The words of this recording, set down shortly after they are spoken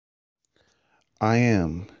I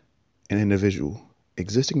am an individual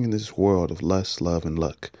existing in this world of lust, love, and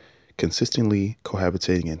luck, consistently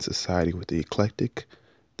cohabitating in society with the eclectic,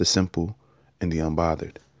 the simple, and the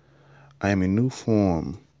unbothered. I am a new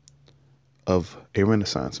form of a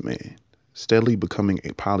Renaissance man, steadily becoming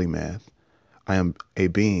a polymath. I am a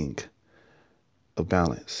being of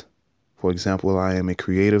balance. For example, I am a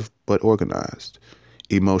creative but organized,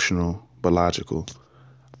 emotional but logical.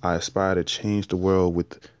 I aspire to change the world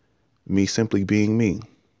with me simply being me.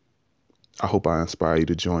 I hope I inspire you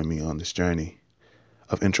to join me on this journey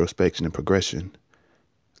of introspection and progression.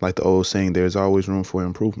 Like the old saying, there's always room for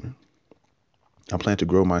improvement. I plan to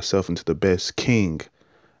grow myself into the best king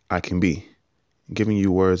I can be, giving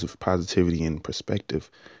you words of positivity and perspective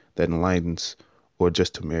that enlightens or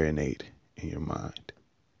just to marinate in your mind.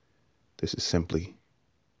 This is simply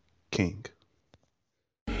King.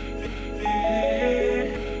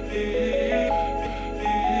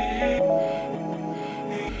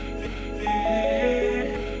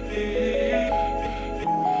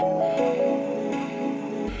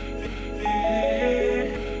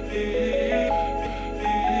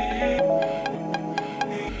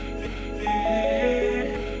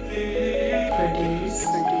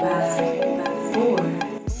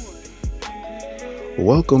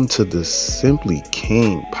 Welcome to the Simply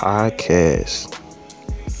King podcast.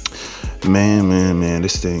 Man,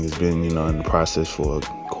 this thing has been, in the process for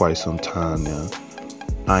quite some time now.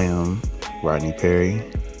 I am Rodney Perry,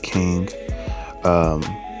 King. I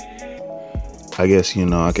guess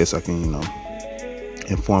I can,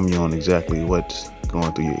 inform you on exactly what's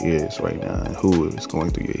going through your ears right now and who is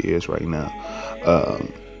going through your ears right now.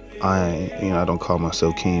 I don't call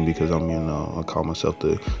myself king because I call myself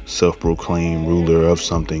the self-proclaimed ruler of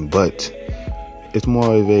something, but it's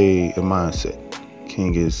more of a mindset.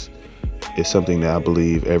 King is something that I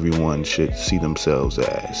believe everyone should see themselves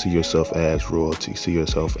as. See yourself as royalty. See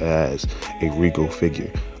yourself as a regal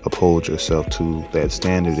figure. Uphold yourself to that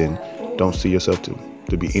standard and don't see yourself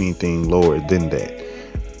to be anything lower than that.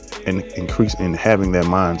 And increase in having that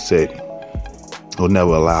mindset will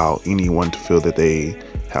never allow anyone to feel that they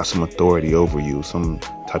have some authority over you, some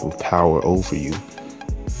type of power over you.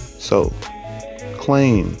 So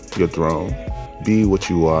claim your throne, be what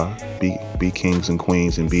you are, be kings and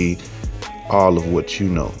queens, and be all of what you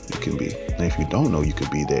know you can be. And if you don't know you could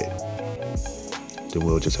be that, then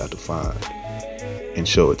we'll just have to find and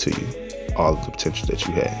show it to you, all of the potential that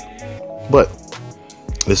you have. But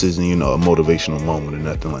this isn't, a motivational moment or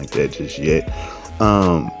nothing like that just yet.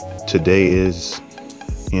 Today is,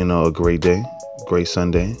 a great day. Great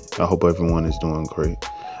Sunday. I hope everyone is doing great.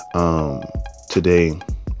 Today, I'm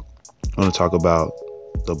going to talk about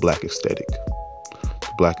the Black aesthetic.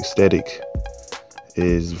 The Black aesthetic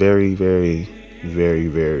is very, very, very,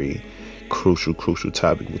 very crucial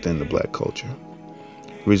topic within the Black culture.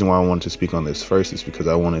 The reason why I wanted to speak on this first is because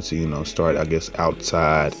I wanted to, start,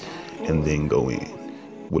 outside and then go in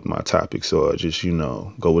with my topics, or just,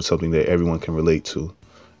 go with something that everyone can relate to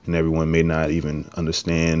and everyone may not even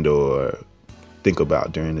understand or think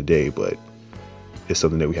about during the day, but it's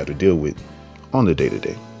something that we have to deal with on the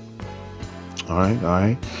day-to-day. All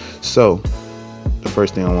right. So the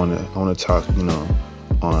first thing I want to talk,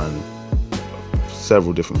 on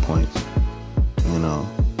several different points.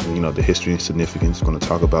 The history and significance. We're going to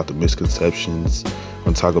talk about the misconceptions. We're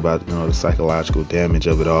going to talk about the psychological damage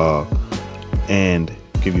of it all, and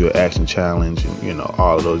give you an action challenge, and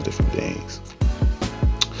all of those different things.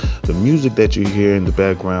 The music that you hear in the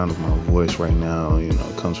background of my voice right now,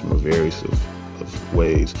 comes from a various of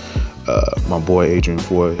ways. My boy Adrian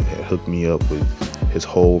Ford had hooked me up with his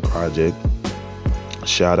whole project.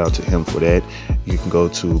 Shout out to him for that. You can go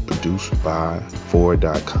to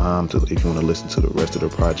producebyford.com if you want to listen to the rest of the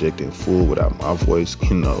project in full without my voice,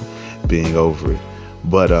 being over it.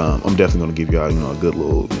 But I'm definitely going to give y'all, a good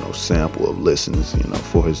little, sample of listens,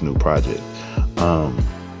 for his new project.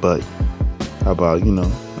 But how about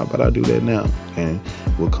I do that now, and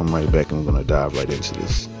we'll come right back and we're going to dive right into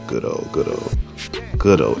this good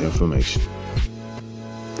old information.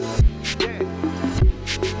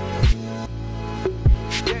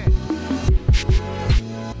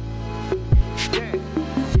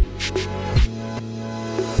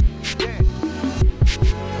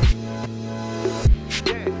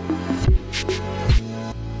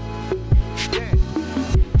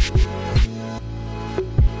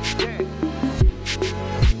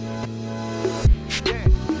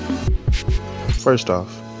 First off,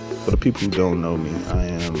 for the people who don't know me, I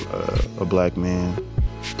am a Black man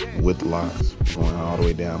with locks going all the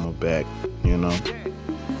way down my back, and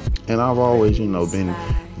I've always, been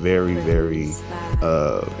very, very,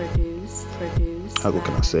 how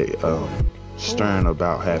can I say, stern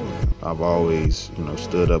about having him. I've always,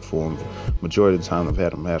 stood up for him. Majority of the time I've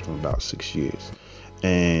had him about 6 years.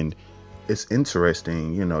 And it's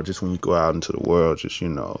interesting, just when you go out into the world, just,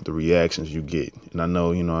 the reactions you get. And I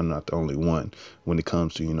know, I'm not the only one when it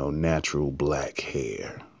comes to, natural black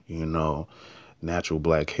hair. Natural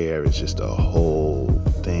black hair is just a whole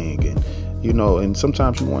thing. And, and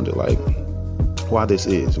sometimes you wonder, like, why this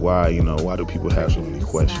is. Why do people have so many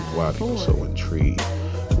questions? Why are people so intrigued?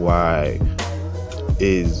 Why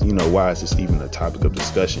is this even a topic of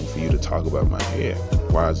discussion for you to talk about my hair?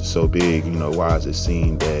 Why is it so big? Why is it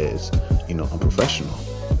seen as, unprofessional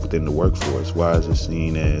within the workforce? Why is it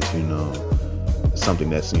seen as, something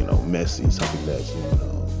that's, messy, something that's,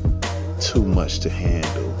 too much to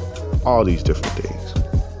handle? All these different things.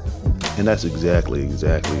 And that's exactly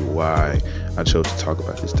why I chose to talk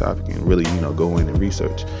about this topic and really, go in and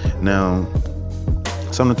research. Now,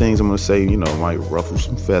 some of the things I'm going to say, might ruffle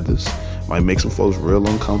some feathers, might make some folks real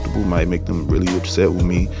uncomfortable, might make them really upset with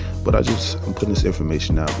me. But I'm putting this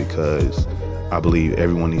information out because I believe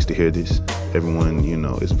everyone needs to hear this. Everyone,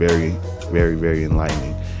 is very, very, very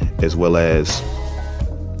enlightening. As well as,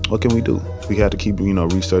 what can we do? We have to keep,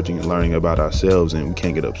 researching and learning about ourselves, and we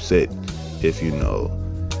can't get upset if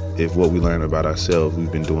what we learn about ourselves,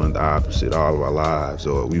 we've been doing the opposite all of our lives,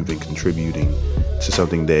 or we've been contributing to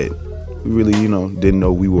something that we really, didn't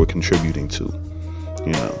know we were contributing to.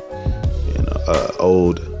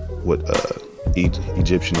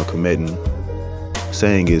 Egyptian or Kemetan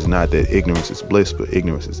saying is not that ignorance is bliss, but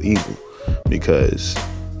ignorance is evil. Because,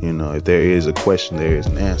 if there is a question, there is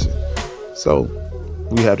an answer. So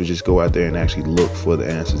we have to just go out there and actually look for the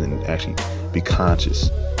answers and actually be conscious.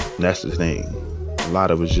 And that's the thing. A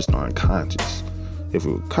lot of us just aren't conscious. If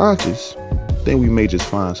we were conscious, then we may just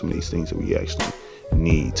find some of these things that we actually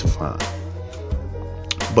need to find.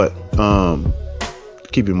 But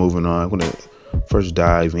keep it moving on. I'm going to first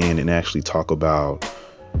dive in and actually talk about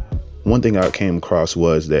one thing I came across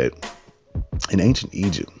was that in ancient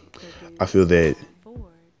Egypt, I feel that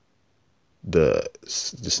the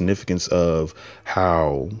significance of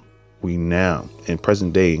how we now in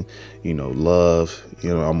present day, love,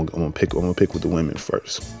 I'm gonna pick with the women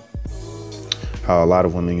first. How a lot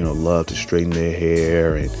of women, love to straighten their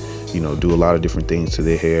hair and, do a lot of different things to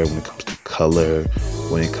their hair when it comes to color,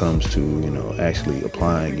 when it comes to, actually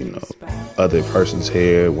applying, other person's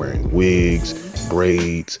hair, wearing wigs,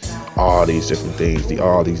 braids, all these different things,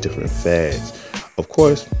 all these different fads. Of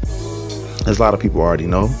course, as a lot of people already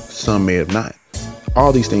know, some may have not.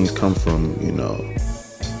 All these things come from,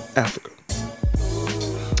 Africa.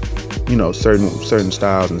 Certain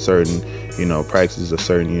styles and certain, practices of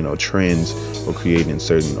certain, trends were created in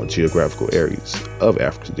certain, geographical areas of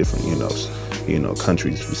Africa, different,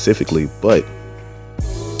 countries specifically. But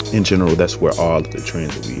in general, that's where all of the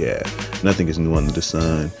trends that we have. Nothing is new under the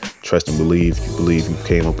sun. Trust and believe. You believe you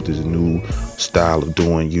came up with this new style of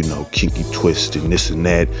doing, kinky twist and this and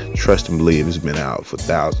that. Trust and believe it's been out for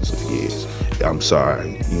thousands of years. I'm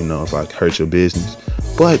sorry, if I hurt your business,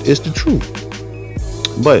 but it's the truth.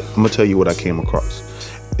 But I'm gonna tell you what I came across.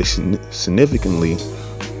 It's significantly,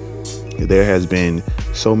 there has been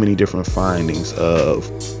so many different findings of,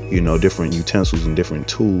 different utensils and different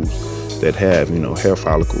tools that have, hair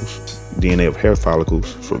follicles, DNA of hair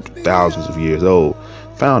follicles from thousands of years old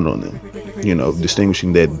found on them,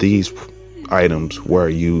 distinguishing that these items were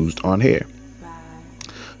used on hair.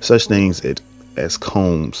 Such things as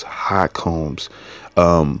combs, hot combs,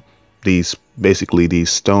 these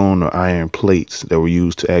stone or iron plates that were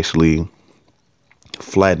used to actually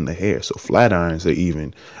flatten the hair. So flat irons are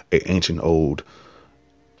even an ancient old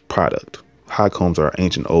product. Hot combs are an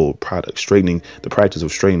ancient old product. The practice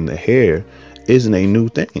of straightening the hair isn't a new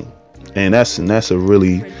thing, and that's a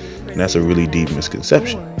really deep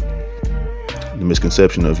misconception. The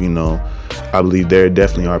misconception of, I believe there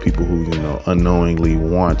definitely are people who, unknowingly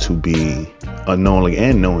and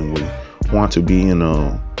knowingly want to be,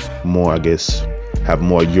 more, I guess, have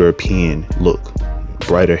more European look,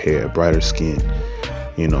 brighter hair, brighter skin,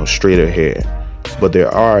 straighter hair. But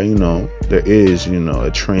there is,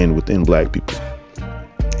 a trend within black people.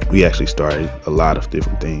 We actually started a lot of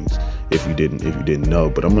different things, if you didn't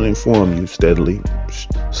know. But I'm going to inform you steadily,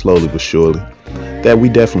 slowly but surely, that we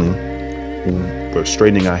definitely were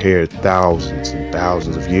straightening our hair thousands and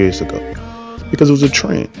thousands of years ago because it was a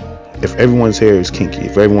trend. If everyone's hair is kinky,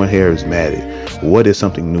 if everyone's hair is matted, what is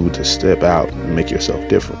something new to step out and make yourself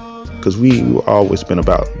different? Because we've always been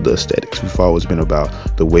about the aesthetics. We've always been about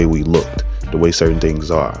the way we looked, the way certain things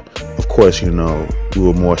are. Of course, we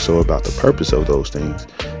were more so about the purpose of those things.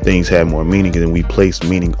 Things had more meaning, and then we placed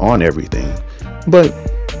meaning on everything. But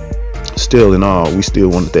still in all, we still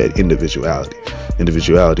wanted that individuality.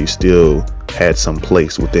 Individuality still had some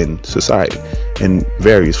place within society in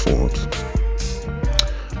various forms.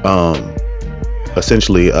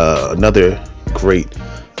 Essentially, another great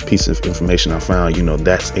piece of information I found,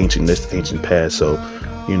 that's ancient past. So,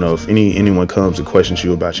 if anyone comes and questions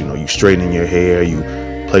you about, you straightening your hair, you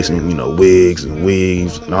placing, wigs and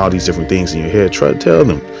weaves and all these different things in your hair, try to tell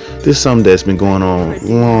them this is something that's been going on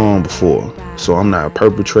long before. So I'm not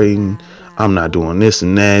perpetrating, I'm not doing this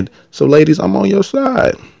and that. So ladies, I'm on your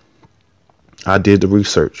side. I did the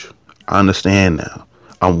research. I understand now.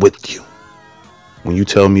 I'm with you. When you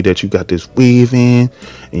tell me that you got this weave in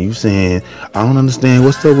and you saying, I don't understand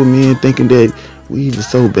what's up with men thinking that weave is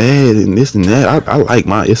so bad and this and that. I like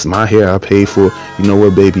it's my hair I paid for. You know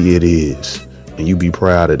what, baby, it is. And you be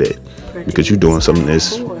proud of that because you're doing something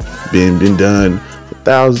that's been done for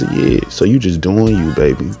thousands of years. So you just doing you,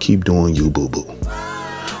 baby. Keep doing you, boo-boo.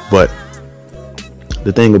 But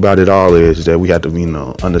the thing about it all is that we have to,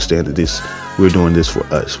 understand that we're doing this for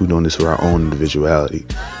us. We're doing this for our own individuality.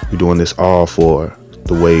 We're doing this all for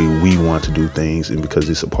the way we want to do things and because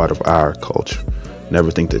it's a part of our culture. Never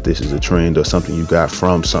think that this is a trend or something you got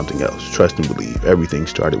from something else. Trust and believe. Everything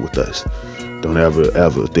started with us. Don't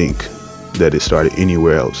ever think that it started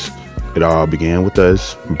anywhere else. It all began with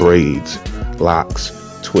us. Braids, locks,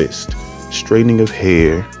 twist, straightening of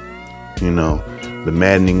hair,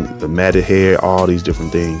 the matted hair, all these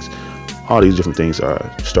different things. All these different things are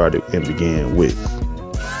started and began with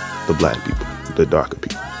the black people, the darker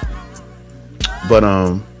people. But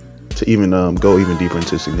to even go even deeper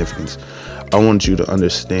into significance, I want you to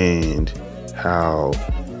understand how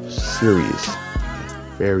serious,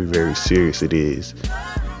 very, very serious it is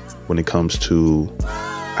when it comes to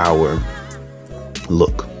our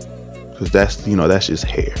look. Because that's just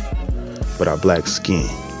hair. But our black skin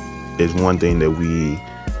is one thing that we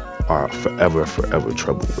are forever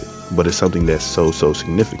troubled with. But it's something that's so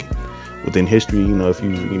significant. Within history, if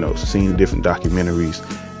you've, seen different documentaries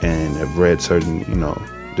and have read certain,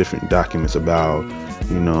 different documents about,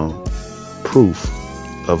 proof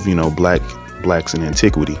of, blacks in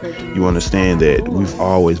antiquity, you understand that we've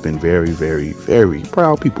always been very, very, very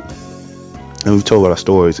proud people. And we've told our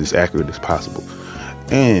stories as accurate as possible.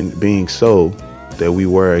 And being so that we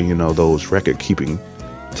were, those record keeping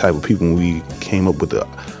type of people, when we came up with the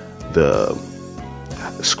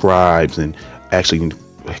scribes and actually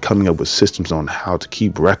coming up with systems on how to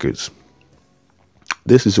keep records.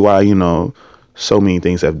 This is why, so many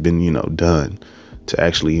things have been, done to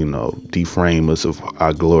actually, deframe us of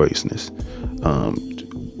our gloriousness,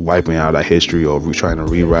 wiping out our history or trying to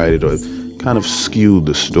rewrite it or kind of skew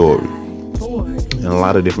the story. And a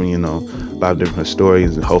lot of different,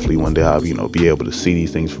 historians, and hopefully one day I'll, be able to see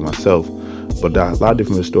these things for myself. But there are a lot of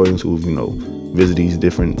different historians who've, visit these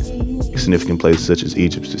different significant places, such as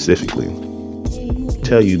Egypt specifically,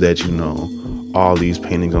 tell you that, all these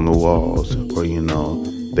paintings on the walls, or,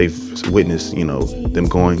 they've witnessed, them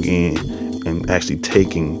going in and actually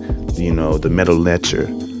taking, the metal lecture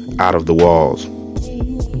out of the walls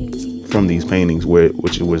from these paintings,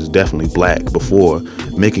 which was definitely black before,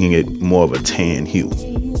 making it more of a tan hue.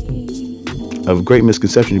 Of great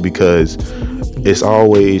misconception, because it's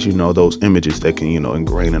always, those images that can,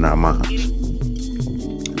 ingrain in our minds.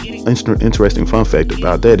 Interesting fun fact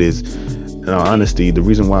about that is, in all honesty, the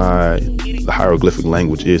reason why the hieroglyphic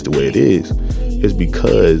language is the way it is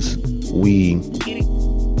because we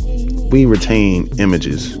retain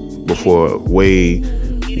images before way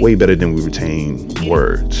better than we retain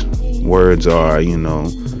words. Words are,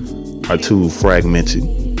 are too fragmented.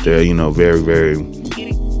 They're, they're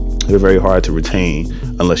very hard to retain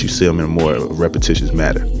unless you see them in a more repetitious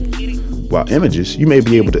matter. While images, you may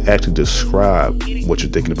be able to actually describe what you're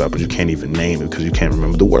thinking about, but you can't even name it because you can't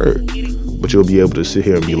remember the word. But you'll be able to sit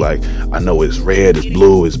here and be like, I know it's red, it's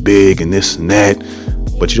blue, it's big, and this and that,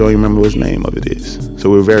 but you don't even remember what the name of it is. So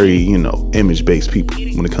we're very, image-based people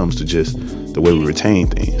when it comes to just the way we retain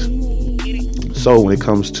things. So when it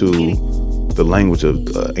comes to the language of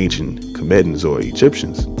ancient Comedians or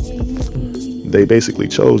Egyptians, they basically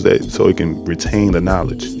chose that so it can retain the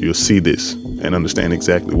knowledge. You'll see this and understand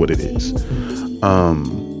exactly what it is.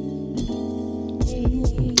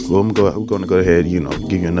 Well, we're going to go ahead,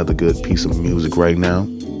 give you another good piece of music right now.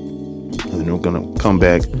 And then we're going to come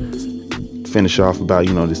back, finish off about,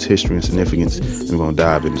 this history and significance. And we're going to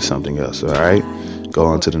dive into something else, all right? Go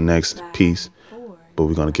on to the next piece, but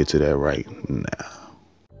we're going to get to that right now.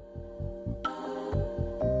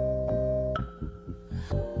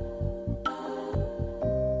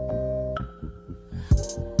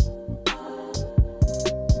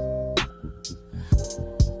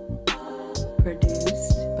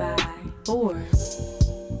 Produced by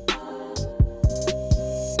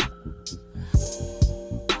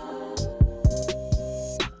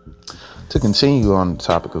to continue on the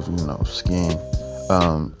topic of, skin.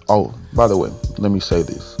 Oh, by the way, let me say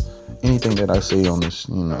this. Anything that I say on this,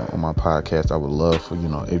 on my podcast, I would love for,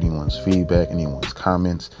 anyone's feedback, anyone's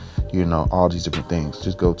comments, all these different things.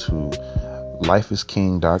 Just go to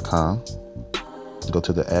lifeisking.com, go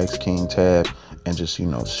to the Ask King tab, and just,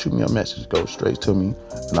 shoot me a message. Go straight to me.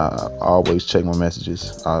 And I always check my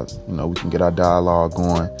messages. We can get our dialogue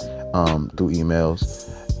going through emails.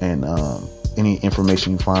 And any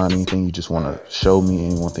information you find, anything you just want to show me,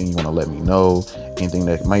 anything you want to let me know, anything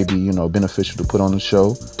that might be, beneficial to put on the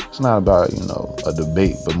show. It's not about, a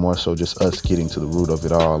debate, but more so just us getting to the root of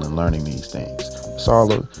it all and learning these things.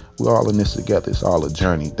 We're all in this together. It's all a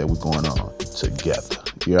journey that we're going on together.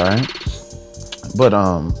 You all right? But,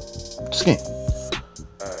 skin.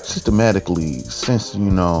 Systematically, since,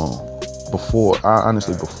 before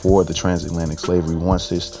the transatlantic slavery, once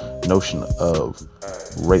this notion of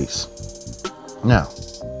race. Now,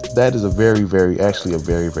 that is a very, very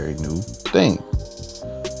new thing.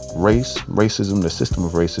 Racism, the system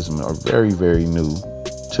of racism are very, very new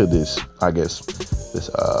to this, this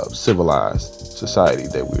civilized society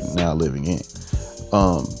that we're now living in.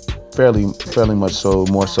 Fairly much so,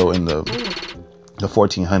 more so in the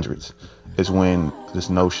 1400s is when this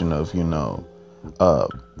notion of,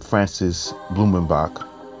 Francis Blumenbach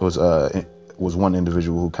was one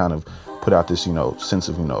individual who kind of put out this, sense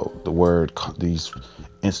of, the word, these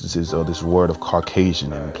instances of this word of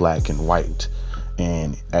Caucasian and black and white,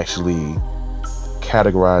 and actually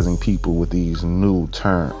categorizing people with these new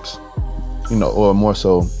terms, or more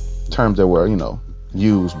so terms that were,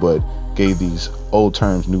 used, but gave these old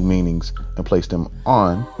terms new meanings and placed them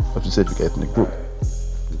on a specific ethnic group.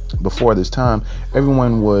 Before this time,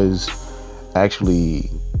 everyone was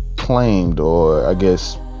actually claimed, or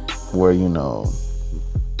were,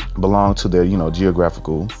 belonged to their,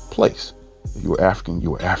 geographical place. If you were African,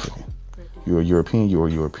 you were African. You were European, you were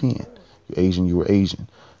European. You're Asian, you were Asian.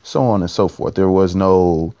 So on and so forth. There was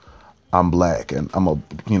no, I'm black and I'm a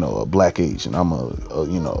black Asian. I'm a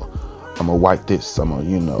white this. I'm a,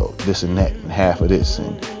 this and that and half of this.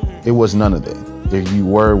 And it was none of that. If you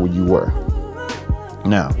were what you were.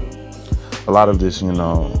 Now, a lot of this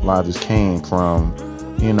came from,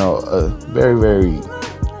 a very, very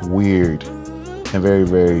weird and very,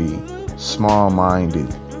 very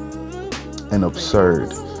small-minded and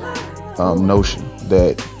absurd notion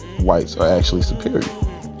that whites are actually superior.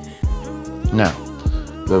 Now,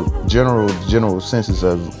 the general census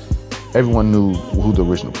of everyone knew who the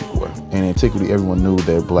original people were. In antiquity, everyone knew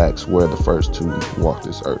that blacks were the first to walk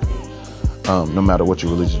this earth. No matter what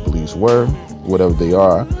your religious beliefs were, whatever they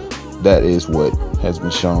are, that is what has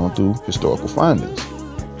been shown through historical findings.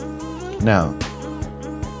 Now,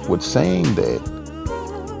 with saying that,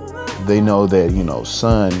 they know that,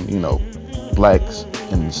 blacks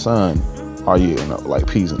and the sun are, like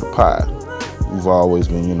peas in a pod. We've always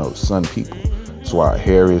been, sun people. That's why our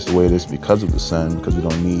hair is the way it is, because of the sun, because we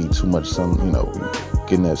don't need too much sun,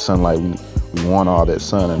 getting that sunlight. We want all that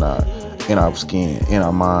sun in our skin, in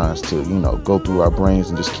our minds to, go through our brains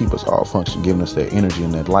and just keep us all functioning, giving us that energy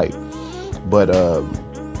and that light. But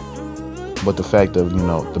the fact of,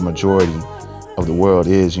 the majority of the world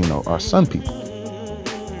is, our sun people.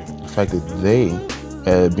 The fact that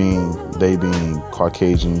they being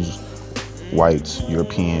Caucasians, whites,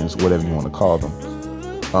 Europeans, whatever you want to call them,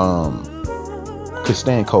 could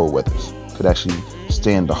stand cold weathers, could actually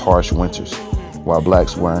stand the harsh winters, while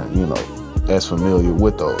blacks weren't, as familiar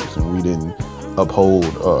with those, and we didn't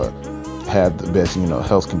uphold or have the best,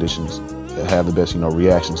 health conditions, have the best,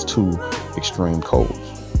 reactions to extreme colds.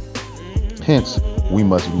 Hence, we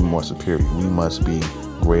must be more superior. We must be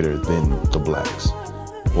greater than the blacks,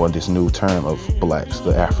 or this new term of blacks,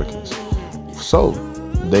 the Africans. So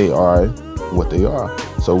they are what they are.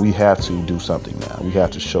 So we have to do something now. We have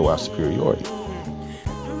to show our superiority.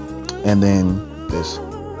 And then this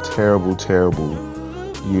terrible,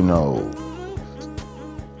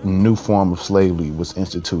 new form of slavery was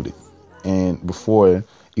instituted. And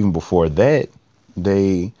even before that,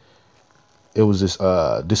 it was this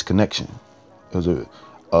disconnection. It was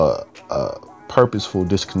a purposeful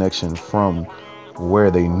disconnection from where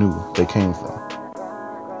they knew they came from.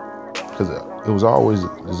 Because there's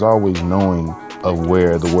always knowing of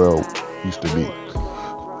where the world used to be.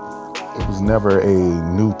 It was never a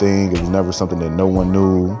new thing. It was never something that no one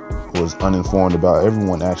knew, was uninformed about.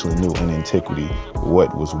 Everyone actually knew in antiquity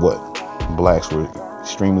what was what. Blacks were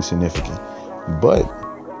extremely significant. But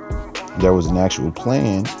there was an actual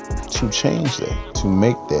plan to change that, to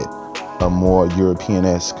make that a more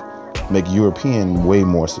European-esque, make European way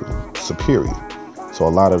more superior. So a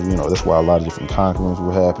lot of, that's why a lot of different conquerings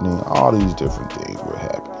were happening. All these different things were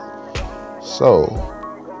happening. So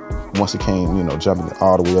once it came, jumping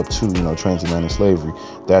all the way up to, transatlantic slavery,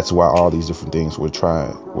 that's why all these different things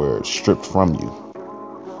were stripped from you,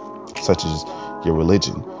 such as your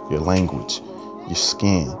religion, your language, your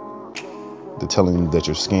skin. They're telling you that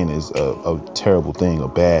your skin is a terrible thing, a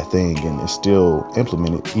bad thing, and it's still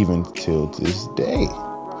implemented even till this day.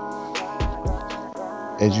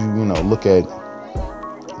 As you look at,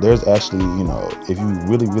 there's actually, if you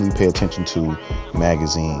really, really pay attention to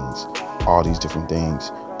magazines, all these different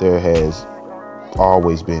things, there has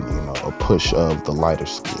always been, a push of the lighter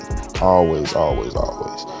skin. Always, always,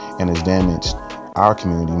 always. And it's damaged our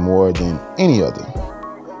community more than any other.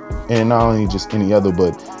 And not only just any other,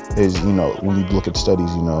 but is, when you look at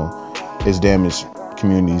studies, it's damaged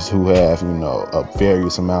communities who have, a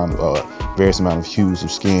various amount of hues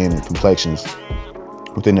of skin and complexions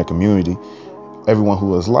within their community. Everyone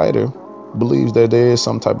who is lighter believes that there is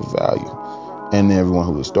some type of value. And everyone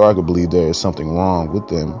who is darker believes there is something wrong with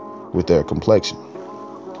them, with their complexion.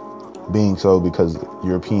 Being so because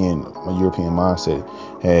European mindset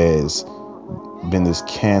has been this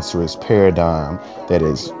cancerous paradigm that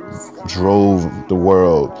has drove the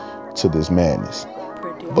world to this madness.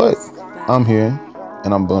 But I'm here,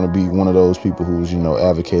 and I'm going to be one of those people who's,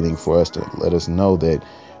 advocating for us to let us know that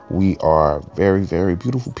we are very, very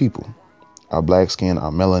beautiful people. Our black skin,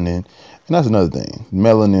 our melanin, and that's another thing.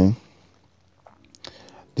 Melanin,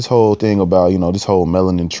 this whole thing about, this whole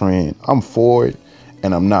melanin trend, I'm for it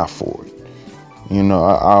and I'm not for it.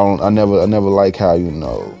 I never like how,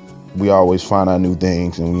 we always find out new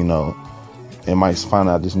things and, and might find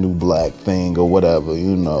out this new black thing or whatever,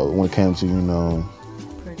 when it comes to,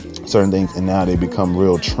 certain things, and now they become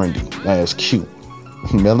real trendy. That's cute.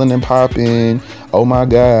 Melanin popping. Oh my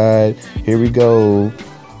God, here we go.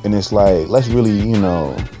 And it's like, let's really,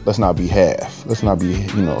 let's not be half. Let's not be,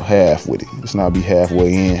 half with it. Let's not be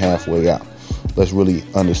halfway in, halfway out. Let's really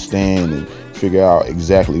understand and figure out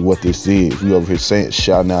exactly what this is. We over here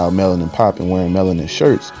shouting out melanin popping, wearing melanin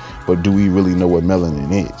shirts, but do we really know what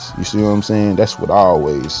melanin is? You see what I'm saying? That's what I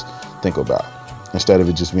always think about. Instead of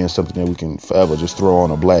it just being something that we can forever just throw on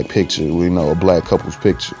a black picture, a black couple's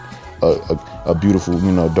picture, a beautiful,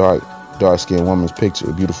 dark skinned woman's picture,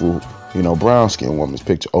 a beautiful, brown skinned woman's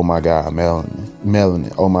picture. Oh my God,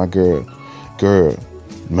 melanin. Oh my girl,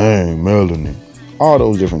 man, melanin. All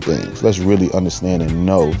those different things. Let's really understand and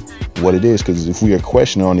know what it is. Because if we are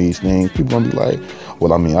questioning on these things, people gonna be like,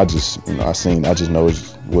 well, I just know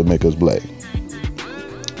it's what make us black.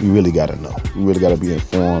 We really gotta know. We really gotta be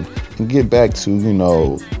informed and get back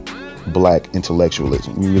to, black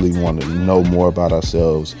intellectualism. We really want to know more about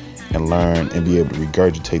ourselves and learn and be able to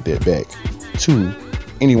regurgitate that back to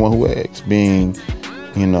anyone who asks, being,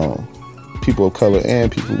 people of color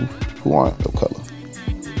and people who aren't of color.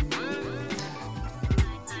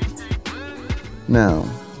 Now,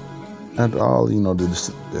 after all,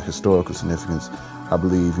 the historical significance, I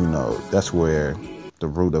believe, that's where the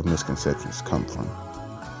root of misconceptions come from.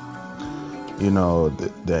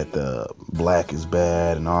 That black is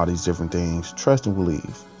bad and all these different things. Trust and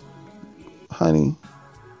believe. Honey,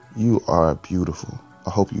 you are beautiful. I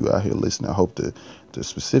hope you out here listening. I hope the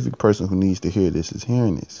specific person who needs to hear this is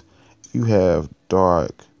hearing this. If you have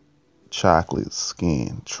dark chocolate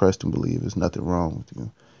skin, trust and believe there's nothing wrong with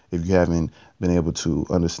you. If you haven't been able to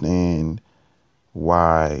understand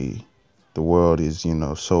why the world is,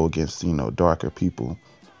 so against, darker people,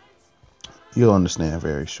 you'll understand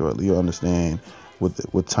very shortly. You'll understand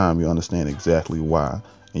with time. You'll understand exactly why,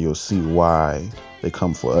 and you'll see why they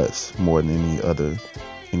come for us more than any other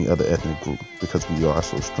ethnic group. Because we are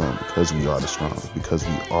so strong. Because we are the strongest. Because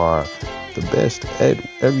we are the best at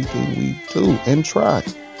everything we do and try.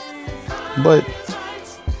 But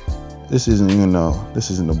this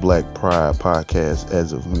isn't a Black Pride podcast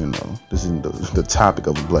as of, this isn't the topic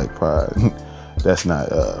of a Black Pride. That's not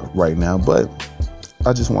right now, but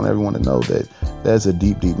I just want everyone to know that that's a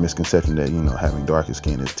deep, deep misconception that, having darker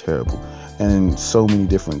skin is terrible. And in so many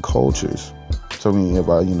different cultures, so many of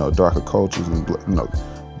our, darker cultures and,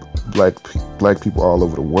 black people all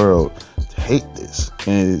over the world hate this.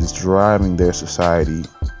 And it is driving their society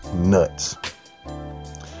nuts.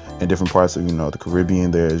 In different parts of, the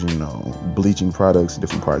Caribbean, there's, bleaching products. In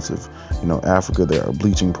different parts of, Africa, there are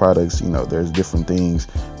bleaching products. There's different things.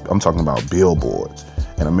 I'm talking about billboards.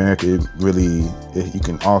 In America, you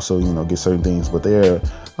can also, get certain things, but they're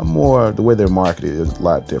the way they're marketed is a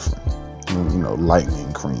lot different.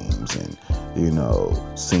 Lightening creams and,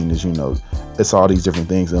 seen as, it's all these different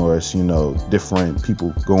things. And where it's, different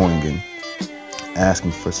people going and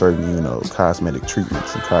asking for certain, cosmetic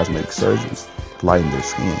treatments and cosmetic surgeries. Lighten their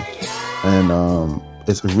skin, and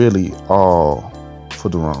it's really all for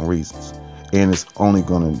the wrong reasons. and it's only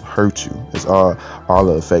going to hurt you. It's all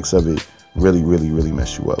the effects of it really, really, really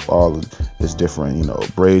mess you up. All of this different,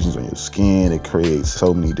 abrasions on your skin. It creates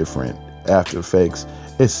so many different after effects.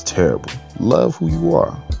 It's terrible. Love who you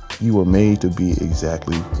are. You were made to be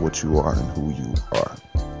exactly what you are and who you are.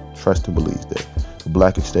 Trust and believe that. The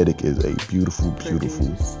Black aesthetic is a beautiful, beautiful,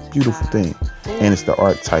 beautiful thing. And it's the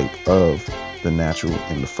archetype of the natural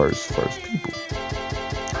and the first people.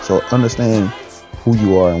 So understand who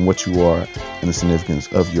you are and what you are and the significance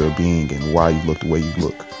of your being and why you look the way you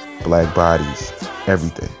look. Black bodies,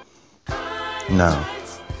 everything. Now,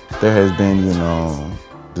 there has been,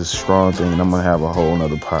 this strong thing, and I'm going to have a whole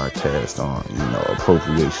nother podcast on,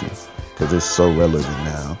 appropriation, because it's so relevant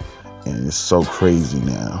now and it's so crazy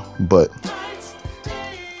now. But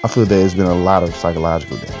I feel there's been a lot of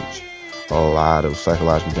psychological damage.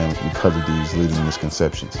 Because of these leading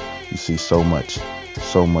misconceptions. You see so much.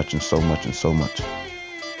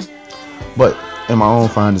 But in my own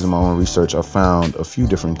findings, in my own research, I found a few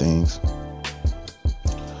different things,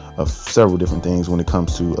 several different things when it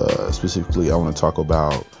comes to, specifically, I want to talk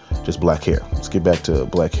about just black hair. Let's get back to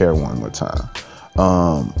black hair one more time.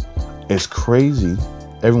 It's crazy.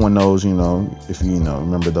 Everyone knows, if you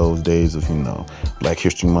remember those days of, Black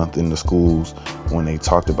History Month in the schools when they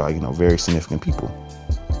talked about, very significant people.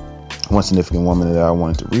 One significant woman that I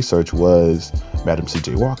wanted to research was Madam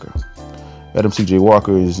C.J. Walker. Madam C.J.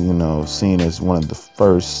 Walker is, seen as one of the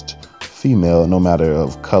first female, no matter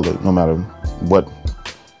of color, no matter what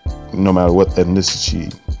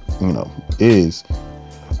ethnicity, is,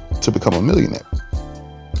 to become a millionaire.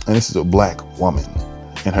 And this is a black woman.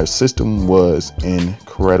 And her system was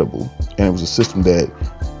incredible. And it was a system that,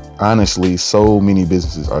 honestly, so many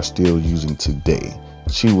businesses are still using today.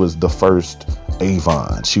 She was the first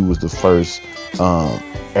Avon. She was the first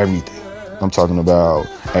everything. I'm talking about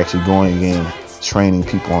actually going in, training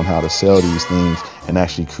people on how to sell these things, and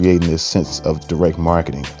actually creating this sense of direct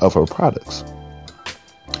marketing of her products.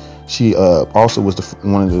 She also was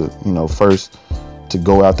one of the first to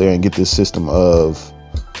go out there and get this system of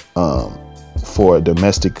for a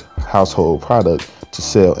domestic household product to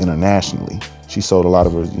sell internationally. She sold a lot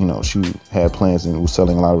of her, she had plans and was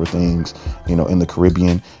selling a lot of her things, in the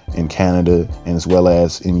Caribbean, in Canada, and as well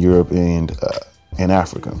as in Europe and in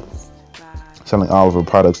Africa, selling all of her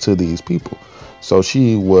products to these people. So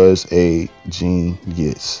she was a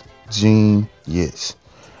genius.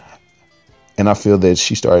 And I feel that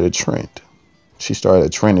she started a trend.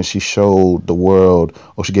 And she showed the world,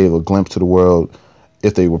 or she gave a glimpse to the world,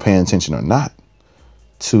 if they were paying attention or not,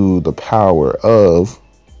 to the power of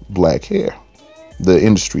black hair, the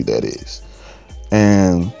industry that is.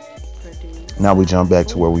 And now we jump back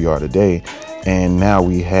to where we are today, and now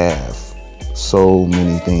we have so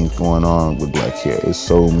many things going on with black hair. There's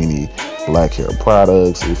so many black hair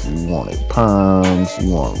products. If you wanted perms,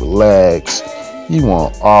 you want relax, you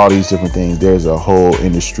want all these different things, there's a whole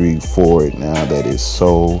industry for it now that is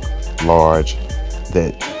so large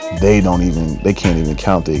that they can't even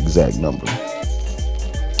count the exact number.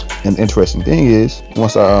 And the interesting thing is,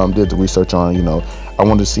 once I did the research on, I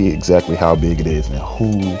wanted to see exactly how big it is and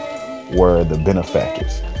who were the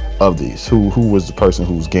benefactors of these. Who was the person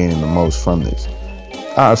who was gaining the most from this?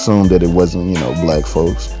 I assumed that it wasn't, black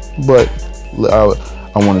folks, but I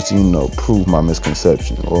wanted to, prove my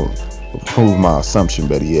misconception, or prove my assumption,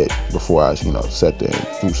 better yet, before I, sat there and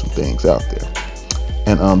threw some things out there.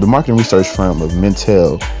 And the marketing research firm of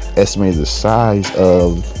Mintel estimated the size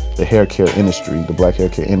of the hair care industry, the black hair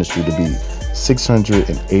care industry, to be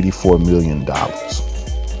 $684 million.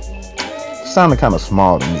 Sounded kind of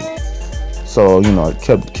small to me. So, I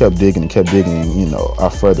kept digging, and, I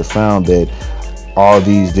further found that all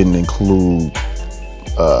these didn't include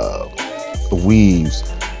weaves,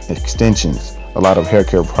 extensions, a lot of hair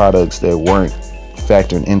care products that weren't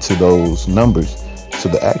factored into those numbers. So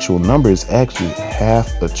the actual number is actually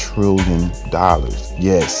 $500 billion.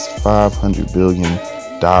 Yes, $500 billion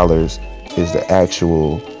is the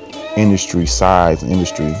actual industry size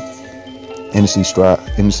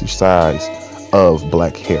of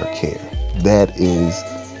black hair care. That is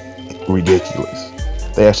ridiculous.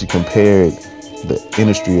 They actually compared the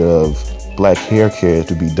industry of black hair care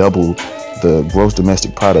to be double the gross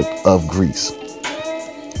domestic product of Greece.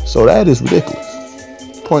 So that is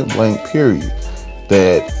ridiculous. Point blank, period.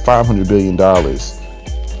 That $500 billion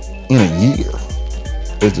in a year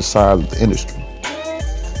is the size of the industry.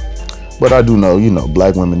 But I do know,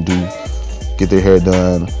 black women do get their hair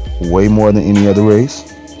done way more than any other race.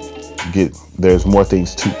 There's more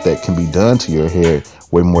things that can be done to your hair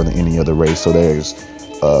way more than any other race. So there's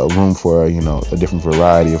room for, a different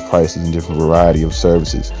variety of prices and different variety of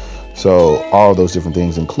services. So all those different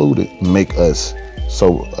things included make us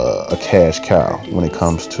so a cash cow when it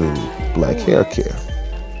comes to black hair care.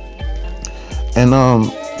 And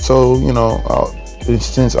so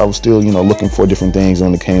since I was still looking for different things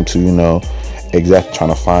when it came to exactly trying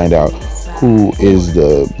to find out who is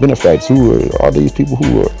the benefactors, who are these people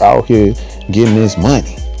who are out here getting this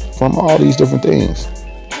money from all these different things.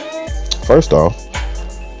 First off,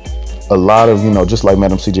 a lot of just like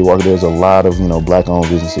Madam C.J. Walker, there's a lot of black owned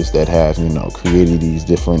businesses that have created these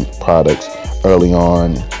different products early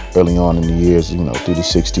on in the years, through the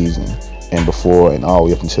 60s and before, and all the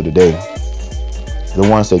way up until today. The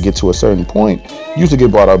ones that get to a certain point usually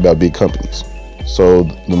get bought out by big companies. So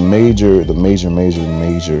the major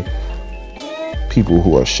people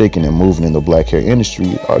who are shaking and moving in the black hair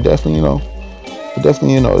industry are definitely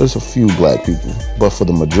there's a few black people, but for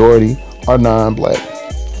the majority are non-black.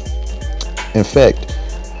 In fact,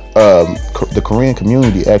 the Korean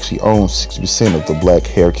community actually owns 60% of the black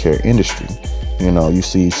hair care industry. You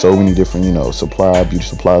see so many different beauty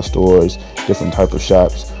supply stores, different type of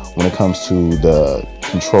shops when it comes to the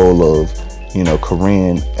control of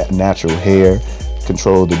Korean natural hair,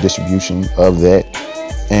 control the distribution of that,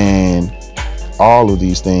 and all of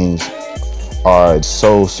these things are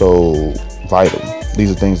so vital.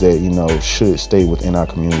 These are things that should stay within our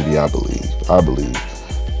community. I believe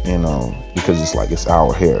because it's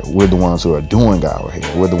our hair. We're the ones who are doing our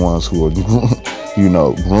hair. We're the ones who are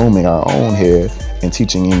grooming our own hair and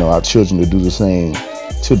teaching our children to do the same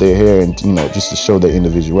to their hair, and just to show their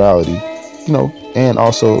individuality, and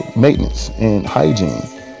also maintenance and hygiene,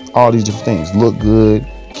 all these different things. Look good,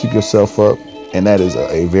 keep yourself up, and that is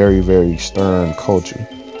a very, very stern culture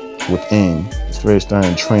it's a very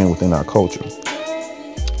stern trend within our culture.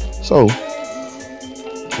 So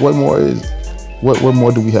what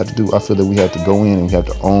more do we have to do? I feel that we have to go in and we have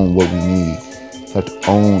to own what we need. We have to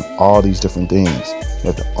own all these different things. We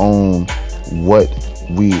have to own what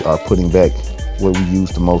we are putting back, what we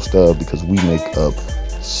use the most of, because we make up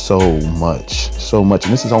so much. And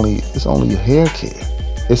it's only hair care.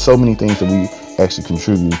 There's so many things that we actually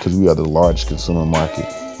contribute, because we are the largest consumer market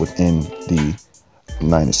within the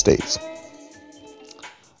United States.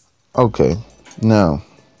 Okay, now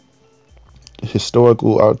I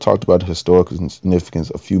talked about the historical significance,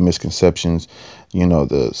 a few misconceptions,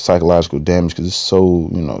 the psychological damage, because it's so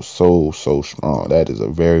strong. That is a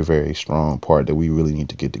very, very strong part that we really need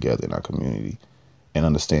to get together in our community and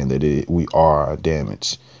understand that we are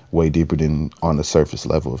damaged way deeper than on the surface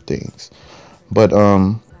level of things. But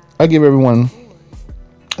I give everyone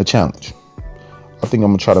a challenge. I think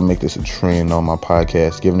I'm gonna try to make this a trend on my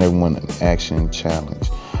podcast, giving everyone an action challenge.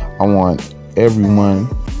 I want everyone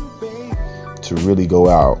to really go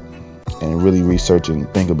out and really research and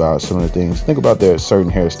think about some of the things. Think about their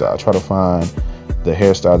certain hairstyle. Try to find the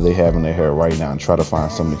hairstyle they have in their hair right now and try to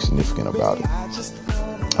find something significant about it.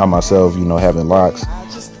 I myself, having locks,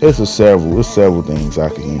 it's several things I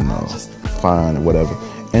can, find or whatever,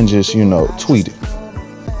 and just, tweet it,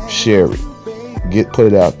 share it, put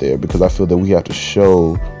it out there, because I feel that we have to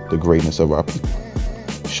show the greatness of our people.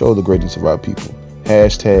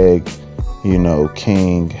 Hashtag,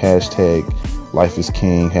 King, hashtag Life is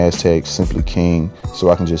King, hashtag Simply King, so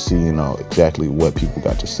I can just see, exactly what people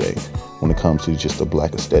got to say when it comes to just the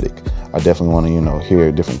black aesthetic. I definitely want to,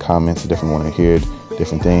 hear different comments. I definitely want to hear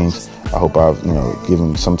different things. I hope I've,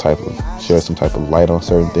 shared some type of light on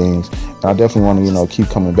certain things. And I definitely want to, keep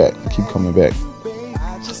coming back.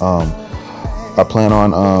 I plan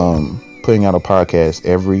on putting out a podcast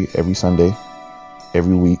every Sunday,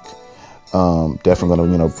 every week. Definitely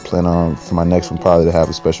gonna plan on for my next one probably to have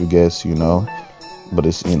a special guest, but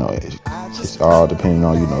it's it's all depending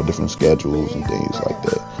on different schedules and things like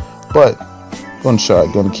that. But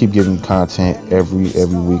gonna keep giving content every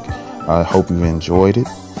week. I hope you enjoyed it.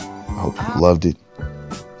 I hope you loved it,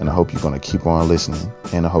 and I hope you're gonna keep on listening.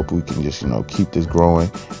 And I hope we can just keep this growing.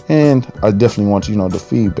 And I definitely want the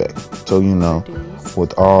feedback. So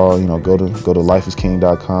with all go to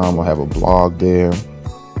lifeisking.com. I'll have a blog there.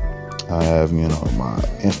 I have my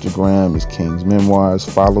Instagram is King's Memoirs.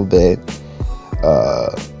 Follow that.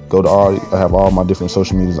 I have all my different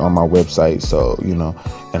social medias on my website. So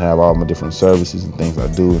and have all my different services and things I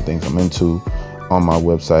do and things I'm into on my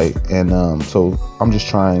website. And so I'm just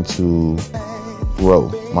trying to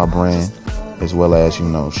grow my brand, as well as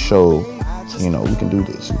show we can do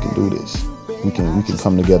this. We can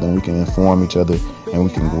come together and we can inform each other and we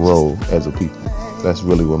can grow as a people. That's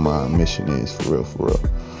really what my mission is, for real.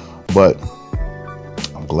 But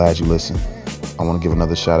I'm glad you listened. I want to give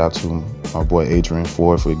another shout out to my boy Adrian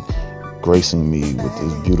Ford for gracing me with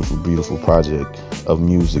this beautiful project of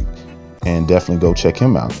music, and definitely go check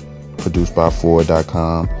him out. produced by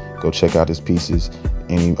Ford.com. Go check out his pieces.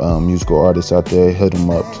 Any musical artists out there, hit them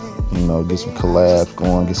up. Get some collabs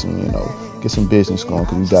going, get some business going,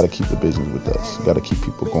 because we got to keep the business with us. We got to keep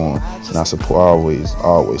people going. And I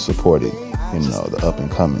always supported, the up and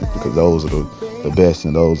coming, because those are the best,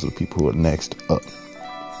 and those are the people who are next up.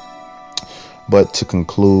 But to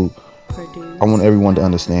conclude, I want everyone to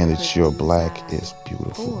understand that your black is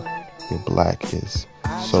beautiful. Your black is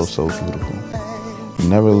so, so beautiful.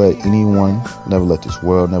 Never let anyone, never let this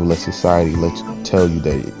world, never let society tell you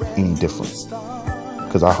that you're any different.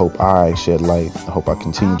 Because I hope I shed light, I hope I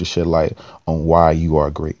continue to shed light on why you are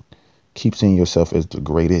great. Keep seeing yourself as the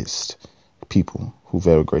greatest people who've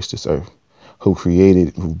ever graced this earth, who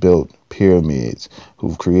built pyramids,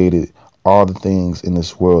 who've created all the things in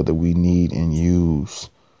this world that we need and use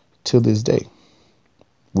till this day.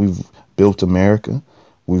 We've built America.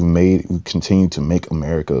 We continue to make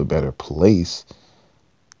America a better place.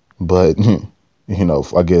 But,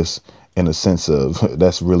 I guess in a sense of,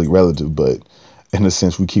 that's really relative, but in a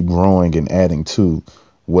sense, we keep growing and adding to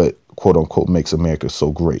what, quote unquote, makes America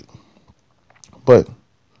so great. But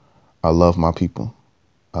I love my people.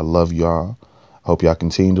 I love y'all. I hope y'all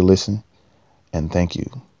continue to listen. And thank you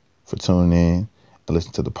for tuning in and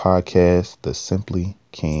listening to the podcast, the Simply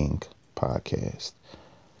King podcast.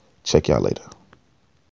 Check y'all later.